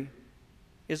Mary,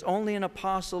 is only an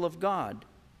apostle of God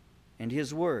and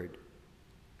his word,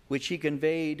 which he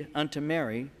conveyed unto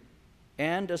Mary,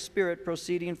 and a spirit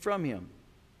proceeding from him.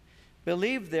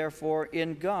 Believe therefore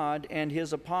in God and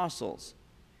his apostles,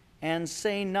 and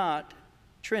say not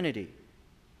Trinity.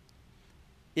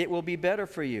 It will be better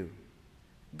for you.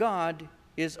 God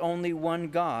is only one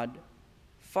God.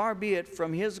 Far be it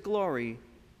from his glory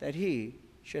that he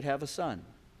should have a son.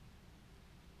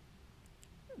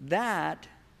 That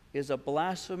is a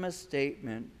blasphemous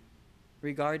statement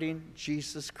regarding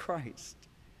Jesus Christ.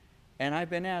 And I've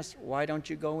been asked, why don't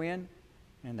you go in?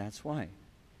 And that's why.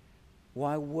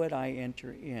 Why would I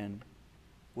enter in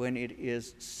when it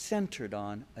is centered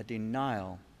on a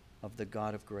denial of the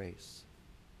God of grace?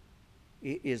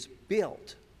 It is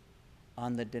built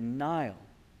on the denial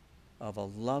of a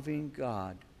loving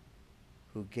God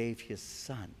who gave his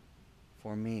Son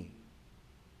for me.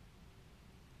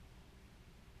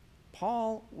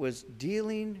 Paul was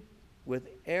dealing with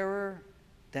error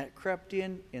that crept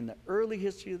in the early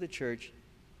history of the church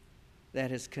that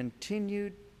has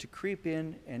continued to creep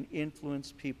in and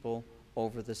influence people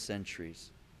over the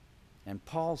centuries. And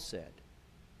Paul said,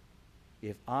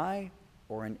 if I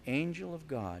or an angel of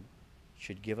God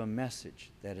should give a message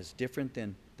that is different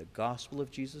than the gospel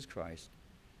of Jesus Christ,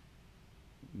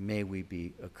 may we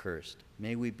be accursed.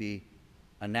 May we be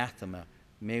anathema.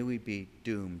 May we be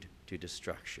doomed to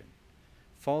destruction.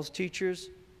 False teachers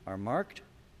are marked,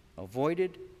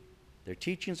 avoided, their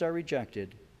teachings are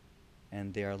rejected,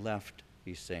 and they are left,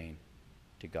 he's saying,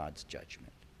 to God's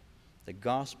judgment. The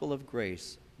gospel of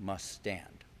grace must stand.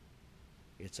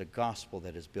 It's a gospel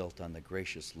that is built on the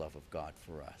gracious love of God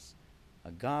for us,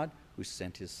 a God who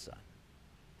sent his Son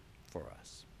for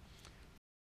us.